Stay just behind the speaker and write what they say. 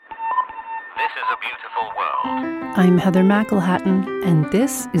This is a Beautiful World. I'm Heather McElhatton, and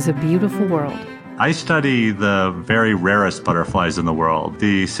this is A Beautiful World. I study the very rarest butterflies in the world.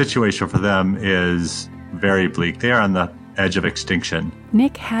 The situation for them is very bleak. They are on the edge of extinction.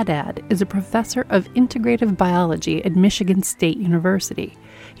 Nick Haddad is a professor of integrative biology at Michigan State University.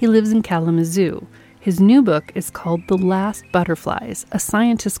 He lives in Kalamazoo. His new book is called The Last Butterflies, a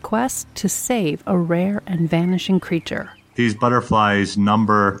scientist's quest to save a rare and vanishing creature. These butterflies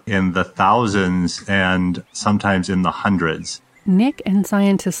number in the thousands and sometimes in the hundreds. Nick and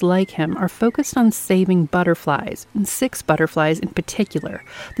scientists like him are focused on saving butterflies, and 6 butterflies in particular,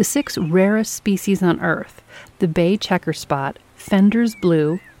 the 6 rarest species on Earth: the bay checker spot, Fender's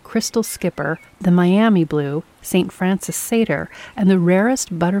blue, crystal skipper, the Miami blue, St. Francis satyr, and the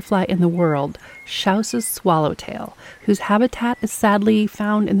rarest butterfly in the world, Strauss's swallowtail, whose habitat is sadly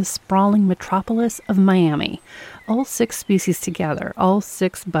found in the sprawling metropolis of Miami. All 6 species together, all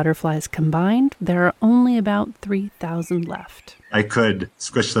 6 butterflies combined, there are only about 3,000 left. I could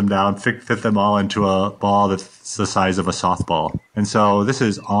squish them down, fit them all into a ball that's the size of a softball. And so this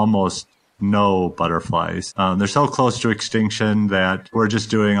is almost no butterflies. They're so close to extinction that we're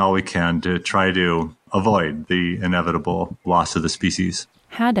just doing all we can to try to avoid the inevitable loss of the species.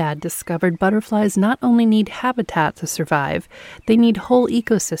 Haddad discovered butterflies not only need habitat to survive, they need whole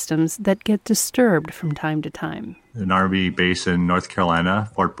ecosystems that get disturbed from time to time. An Army base in North Carolina,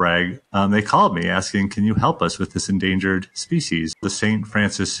 Fort Bragg, they called me asking, can you help us with this endangered species, the St.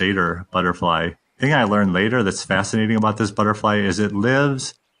 Francis satyr butterfly? The thing I learned later that's fascinating about this butterfly is it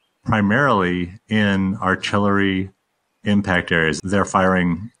lives primarily in artillery impact areas. They're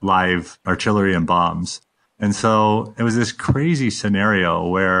firing live artillery and bombs. And so it was this crazy scenario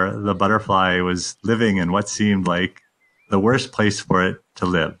where the butterfly was living in what seemed like the worst place for it to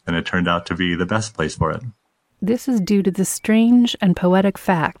live, and it turned out to be the best place for it. This is due to the strange and poetic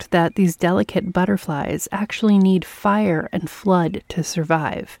fact that these delicate butterflies actually need fire and flood to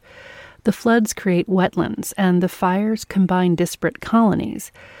survive. The floods create wetlands, and the fires combine disparate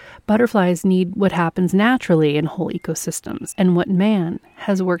colonies. Butterflies need what happens naturally in whole ecosystems, and what man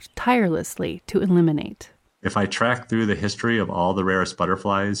has worked tirelessly to eliminate. If I track through the history of all the rarest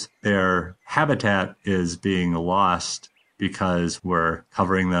butterflies, their habitat is being lost because we're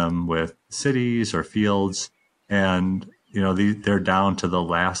covering them with cities or fields, and they're down to the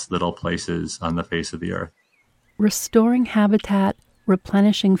last little places on the face of the earth. Restoring habitat,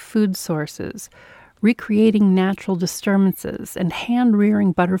 replenishing food sources, recreating natural disturbances, and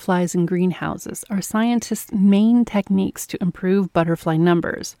hand-rearing butterflies in greenhouses are scientists' main techniques to improve butterfly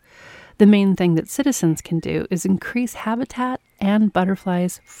numbers. The main thing that citizens can do is increase habitat and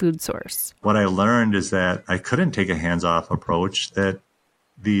butterflies' food source. What I learned is that I couldn't take a hands-off approach, that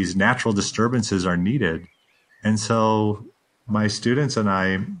these natural disturbances are needed. And so my students and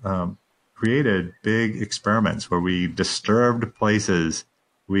I created big experiments where we disturbed places,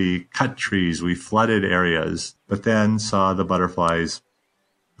 we cut trees, we flooded areas, but then saw the butterflies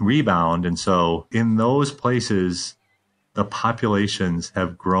rebound. And so in those places, the populations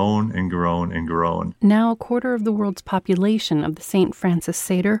have grown and grown and grown. Now, a quarter of the world's population of the St. Francis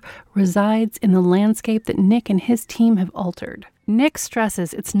satyr resides in the landscape that Nick and his team have altered. Nick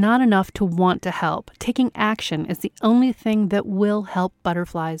stresses it's not enough to want to help. Taking action is the only thing that will help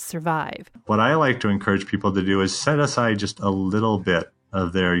butterflies survive. What I like to encourage people to do is set aside just a little bit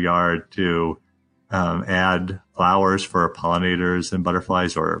of their yard to add flowers for pollinators and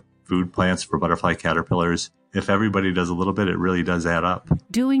butterflies, or food plants for butterfly caterpillars. If everybody does a little bit, it really does add up.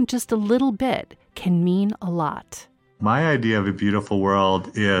 Doing just a little bit can mean a lot. My idea of a beautiful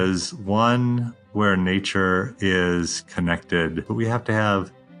world is one where nature is connected, but we have to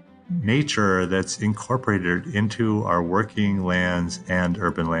have nature that's incorporated into our working lands and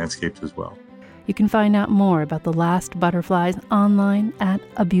urban landscapes as well. You can find out more about The Last Butterflies online at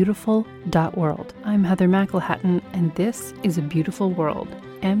abeautiful.world. I'm Heather McElhatton, and this is A Beautiful World,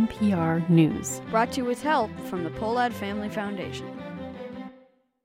 NPR News. Brought to you with help from the Pohlad Family Foundation.